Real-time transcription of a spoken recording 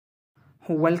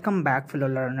Welcome back, fellow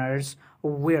learners,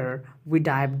 where we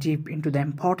dive deep into the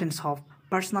importance of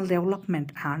personal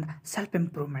development and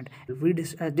self-improvement. We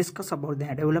discuss about the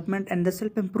development and the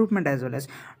self-improvement as well as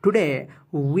today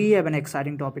we have an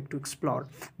exciting topic to explore: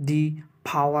 the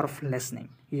power of listening.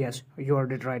 Yes, you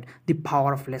heard it right. The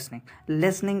power of listening.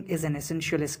 Listening is an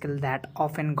essential skill that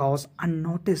often goes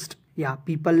unnoticed. Yeah,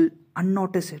 people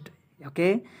unnotice it.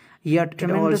 Okay, yet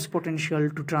tremendous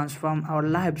potential to transform our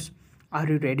lives. Are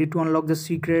you ready to unlock the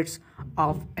secrets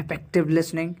of effective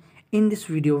listening? In this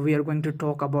video, we are going to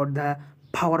talk about the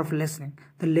power of listening,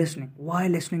 why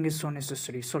listening is so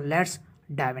necessary. So let's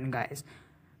dive in, guys.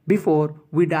 Before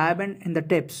we dive in the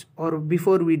tips, or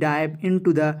before we dive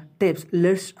into the tips,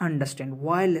 let's understand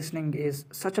why listening is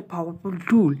such a powerful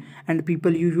tool and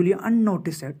people usually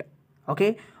unnotice it.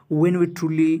 Okay, when we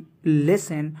truly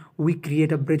listen, we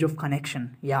create a bridge of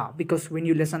connection. Yeah, because when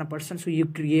you listen a person, so you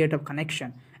create a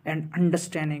connection and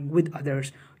understanding with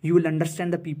others. You will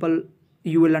understand the people,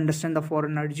 you will understand the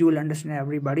foreigners, you will understand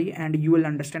everybody, and you will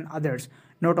understand others,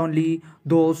 not only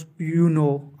those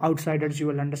outsiders. You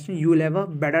will understand, you will have a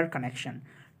better connection.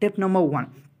 Tip number 1: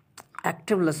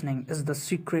 active listening is the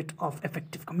secret of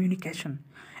effective communication.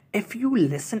 If you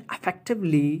listen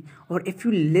effectively, or if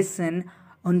you listen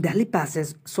on daily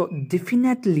basis, so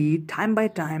definitely time by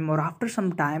time or after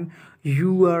some time,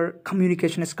 your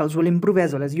communication skills will improve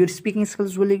as well as your speaking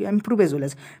skills will improve as well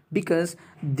as, because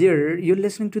there you're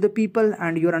listening to the people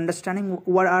and you're understanding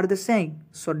what are they saying.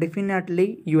 So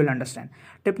definitely you will understand.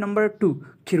 Tip number 2: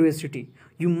 curiosity.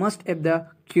 You must have the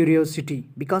curiosity,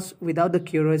 because without the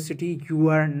curiosity you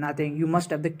are nothing. You must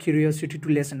have the curiosity to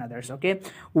listen others. Okay,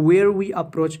 where we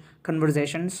approach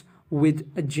conversations with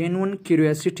a genuine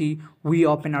curiosity, we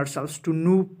open ourselves to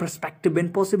new perspective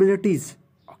and possibilities.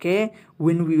 Okay,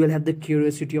 when we will have the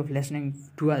curiosity of listening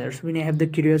to others, when you have the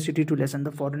curiosity to listen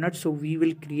the foreigners, so we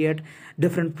will create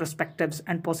different perspectives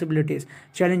and possibilities.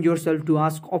 Challenge yourself to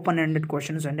ask open-ended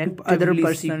questions and then other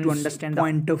person to understand the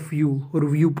point of view or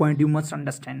viewpoint. You must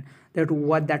understand that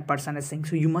what that person is saying.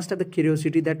 So you must have the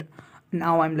curiosity that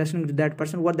now I'm listening to that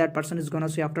person, what that person is gonna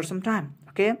say after some time.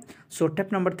 Okay, so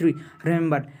tip number 3: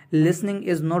 remember, listening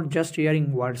is not just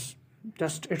hearing words.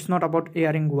 It's not about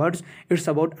hearing words, it's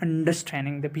about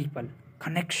understanding the people,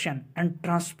 connection, and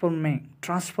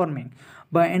transforming.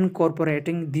 By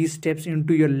incorporating these steps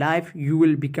into your life, you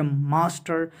will become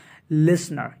master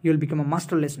listener. You'll become a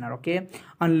master listener. Okay,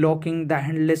 unlocking the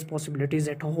endless possibilities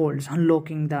it holds.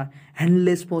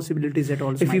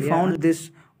 If you found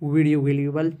this video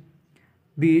valuable,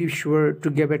 be sure to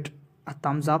give it a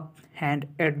thumbs up and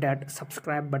hit that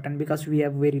subscribe button, because we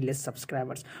have very less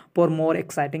subscribers. For more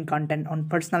exciting content on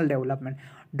personal development,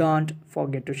 don't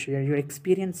forget to share your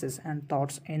experiences and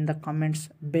thoughts in the comments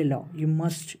below. You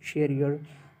must share your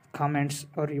comments,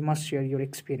 or you must share your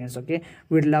experience. Okay,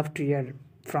 we'd love to hear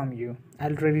from you.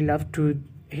 I'll really love to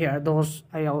hear those.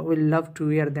 I will love to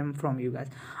hear them from you guys.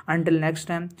 Until next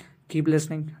time, keep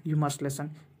listening. You must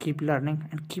listen, keep learning,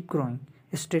 and keep growing.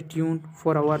 Stay tuned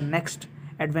for our next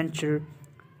adventure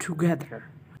together.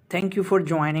 Thank you for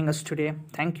joining us today.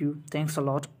 Thanks a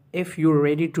lot. If you're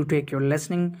ready to take your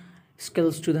listening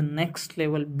skills to the next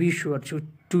level, be sure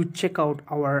to check out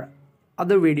our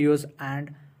other videos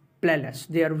and playlists.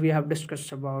 There we have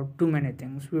discussed about too many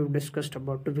things. We've discussed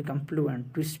about to become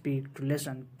fluent, to speak, to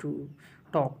listen, to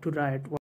talk, to write.